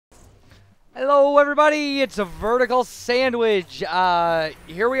Hello everybody, it's a Vertical Sandwich.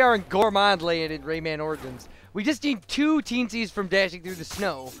 Here we are in Gourmand land in Rayman Origins. We just need 2 teensies from dashing through the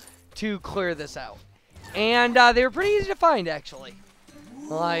snow to clear this out. And they were pretty easy to find, actually.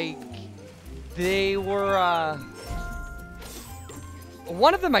 Like, they were,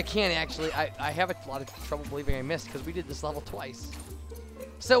 one of them I can't actually, I have a lot of trouble believing I missed because we did this level twice.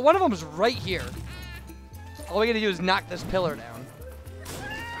 So one of them is right here. All we gotta do is knock this pillar down.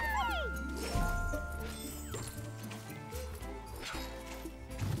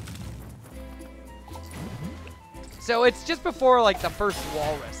 So it's just before, like, the first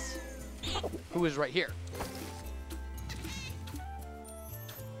walrus, who is right here.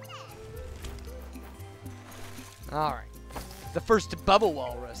 Alright. The first bubble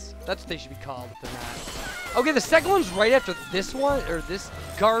walrus. That's what they should be called if they're not. Okay, the second one's right after this one, or this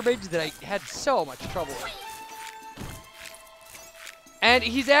garbage that I had so much trouble with. And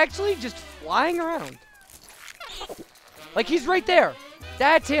he's actually just flying around. Like, he's right there.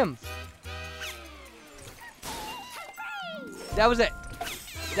 That's him. That was it.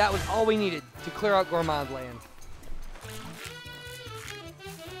 That was all we needed to clear out Gourmand land.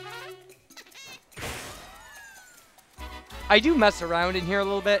 I do mess around in here a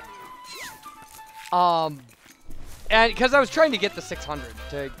little bit. And because I was trying to get the 600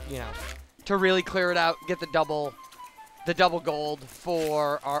 to, you know, to really clear it out, get the double gold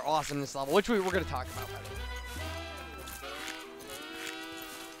for our awesomeness level, which we're going to talk about, by the way.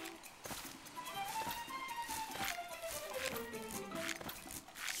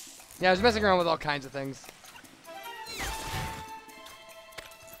 Yeah, I was messing around with all kinds of things.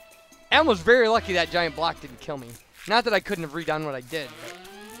 And was very lucky that giant block didn't kill me. Not that I couldn't have redone what I did, but...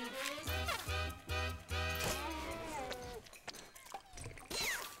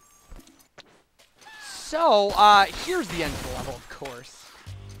 So, here's the end of the level, of course.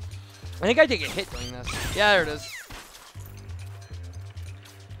 I think I take a hit doing this. Yeah, there it is.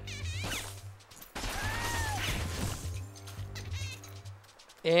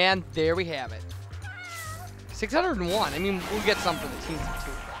 And there we have it. 601. I mean, we'll get some for the teams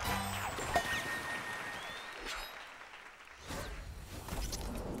too.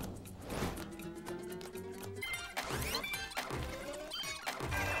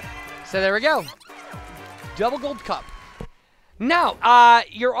 So there we go. Double gold cup. Now,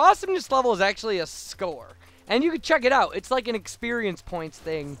 your awesomeness level is actually a score. And you can check it out. It's like an experience points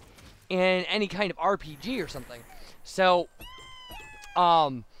thing in any kind of RPG or something. So...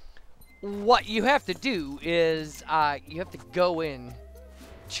 what you have to do is, you have to go in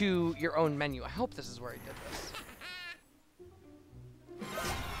to your own menu. I hope this is where I did this.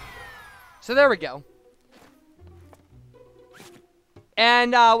 So there we go.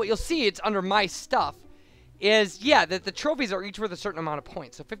 And, what you'll see, it's under my stuff, is, yeah, that the trophies are each worth a certain amount of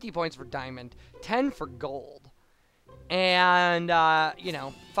points. So 50 points for diamond, 10 for gold, and, you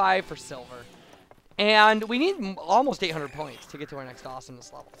know, 5 for silver. And we need almost 800 points to get to our next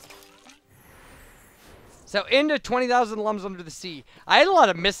awesomeness level. So into 20,000 Lums Under the Sea. I had a lot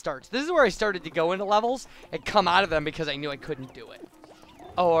of misstarts. This is where I started to go into levels and come out of them because I knew I couldn't do it.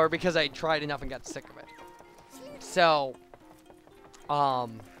 Or because I tried enough and got sick of it. So,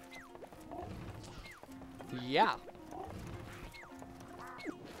 yeah.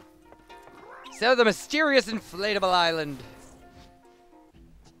 So the mysterious inflatable island.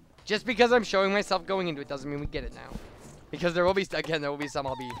 Just because I'm showing myself going into it doesn't mean we get it now. Because there will be, again, there will be some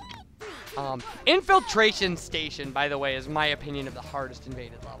I'll be... Infiltration Station, by the way, is my opinion of the hardest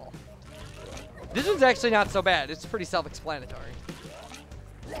invaded level. This one's actually not so bad. It's pretty self-explanatory.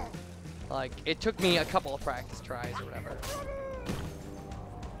 Like, it took me a couple of practice tries or whatever.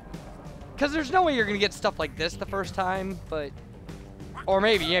 Because there's no way you're going to get stuff like this the first time, but... Or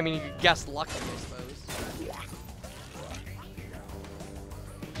maybe, I mean, you could guess lucky, I suppose.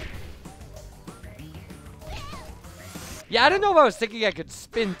 Yeah, I don't know if I was thinking I could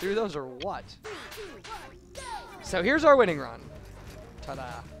spin through those or what. So here's our winning run. Ta-da.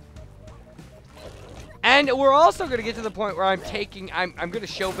 And we're also going to get to the point where I'm going to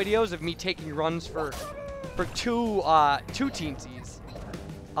show videos of me taking runs for two teensies.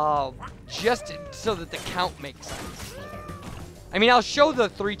 Just so that the count makes sense. I mean, I'll show the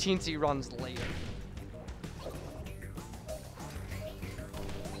 3 teensy runs later.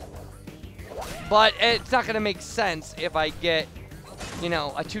 But it's not going to make sense if I get, you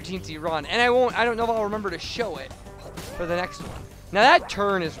know, a 2 teensy run. And I don't know if I'll remember to show it for the next one. Now that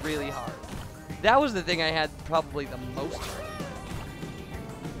turn is really hard. That was the thing I had probably the most trouble.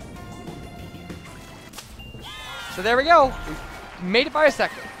 So there we go. We made it by a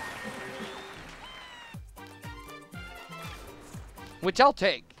second. Which I'll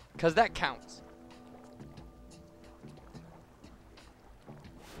take. because that counts.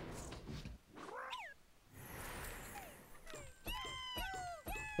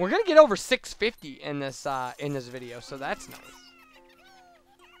 We're gonna get over 650 in this video, so that's nice.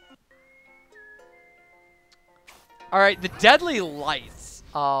 All right, the deadly lights.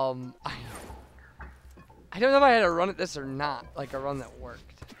 I don't know if I had to run at this or not, like a run that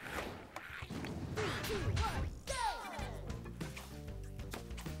worked.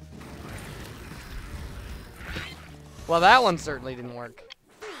 Well, that one certainly didn't work.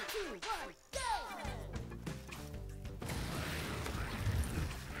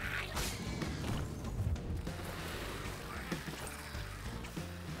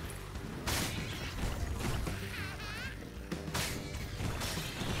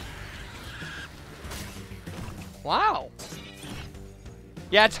 Wow.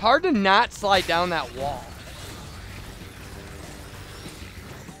 Yeah, it's hard to not slide down that wall.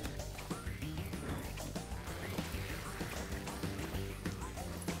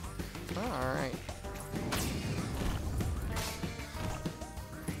 All right.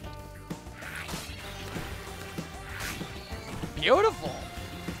 Beautiful.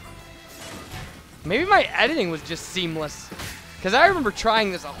 Maybe my editing was just seamless, because I remember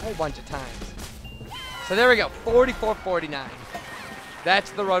trying this a whole bunch of times. So there we go, 44-49.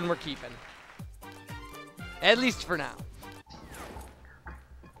 That's the run we're keeping. At least for now.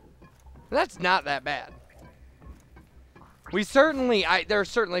 That's not that bad. We certainly, there are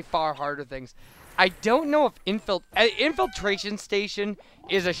certainly far harder things. I don't know if Infiltration Station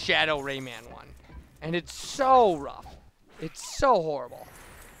is a Shadow Rayman one. And it's so rough. It's so horrible.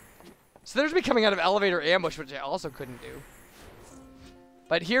 So there's me coming out of Elevator Ambush, which I also couldn't do.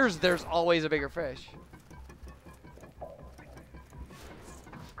 But there's always a bigger fish.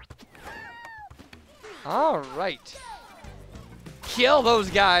 Alright. Kill those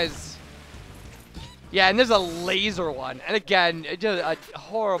guys. Yeah, and there's a laser one. And again, just a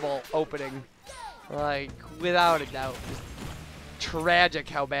horrible opening. Like, without a doubt. Just tragic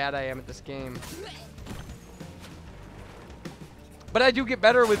how bad I am at this game. But I do get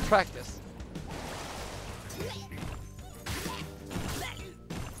better with practice.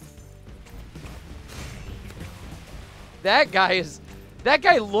 That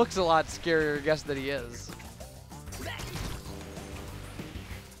guy looks a lot scarier, I guess, than he is.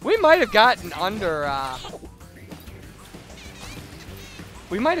 We might have gotten under,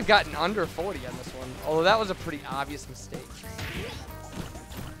 we might have gotten under 40 on this one, although that was a pretty obvious mistake.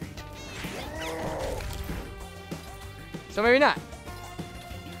 So maybe not.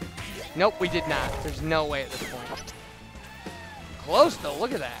 Nope, we did not. There's no way at this point. Close, though.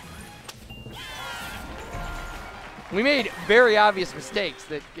 Look at that. We made very obvious mistakes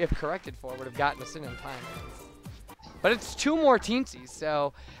that, if corrected for, would have gotten us in time. But it's 2 more teensies,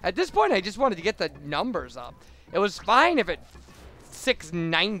 so at this point, I just wanted to get the numbers up. It was fine if at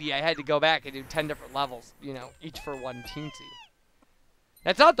 690 I had to go back and do 10 different levels, you know, each for 1 teensy.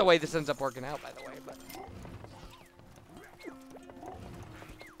 That's not the way this ends up working out, by the way, but...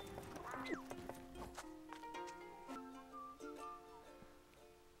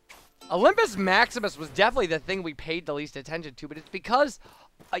 Olympus Maximus was definitely the thing we paid the least attention to, but it's because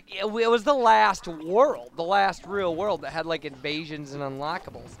it was the last world, the last real world that had, like, invasions and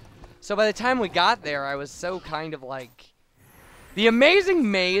unlockables. So by the time we got there, I was so kind of like... The Amazing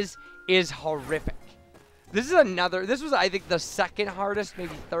Maze is horrific. This was, I think, the 2nd hardest,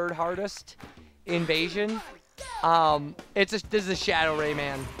 maybe 3rd hardest invasion. This is a Shadow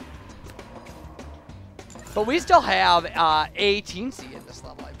Rayman. But we still have a teensy in this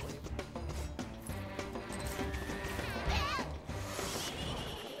level, I believe.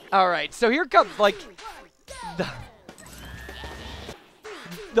 Alright, so here comes, like,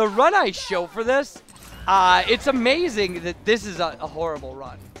 the run I show for this. It's amazing that this is a horrible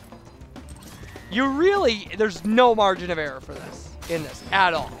run. There's no margin of error for this, in this,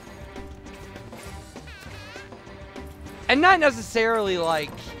 at all. And not necessarily,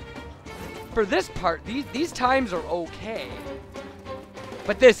 like, for this part, these times are okay.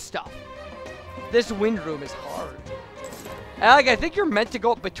 But this stuff, this wind room is hard. And, like, I think you're meant to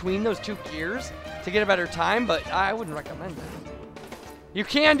go up between those 2 gears to get a better time, but I wouldn't recommend that. You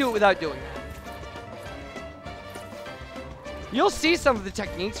can do it without doing that. You'll see some of the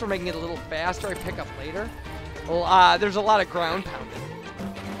techniques for making it a little faster I pick up later. Well, there's a lot of ground pounding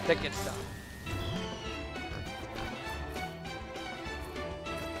that gets done.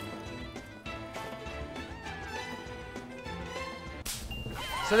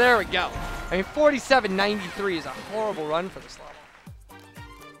 So there we go. I mean, 47.93 is a horrible run for this level.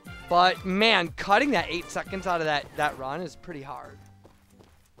 But, man, cutting that 8 seconds out of that run is pretty hard.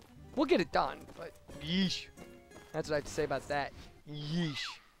 We'll get it done, but yeesh. That's what I have to say about that. Yeesh.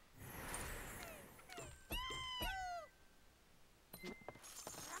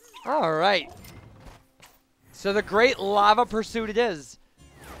 All right. So the great lava pursuit it is.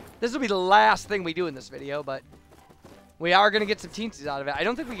 This will be the last thing we do in this video, but we are going to get some teensies out of it. I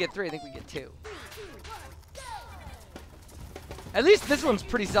don't think we get 3. I think we get 2. At least this one's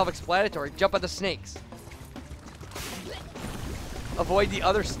pretty self-explanatory. Jump on the snakes. Avoid the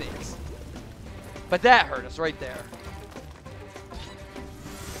other snakes. But that hurt us right there.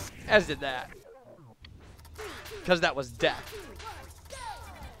 As did that. Because that was death.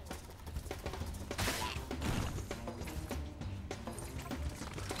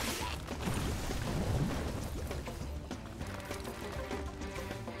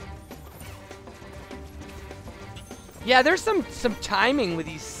 Yeah, there's some timing with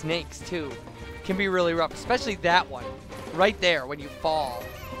these snakes too. Can be really rough, especially that one. Right there when you fall.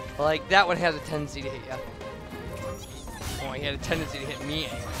 Like that one has a tendency to hit you. Oh, he had a tendency to hit me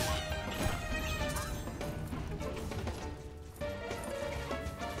anyway.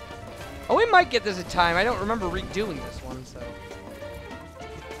 Oh, we might get this in time. I don't remember redoing this one, so.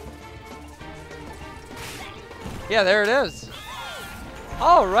 Yeah, there it is.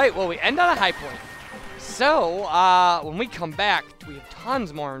 All right, well, we end on a high point. So, when we come back, we have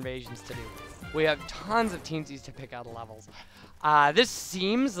tons more invasions to do. We have tons of teensies to pick out of levels. This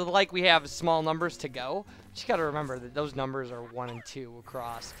seems like we have small numbers to go. Just gotta remember that those numbers are 1 and 2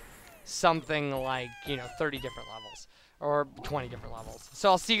 across something like, 30 different levels. Or 20 different levels. So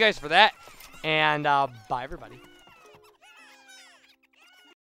I'll see you guys for that. And bye, everybody.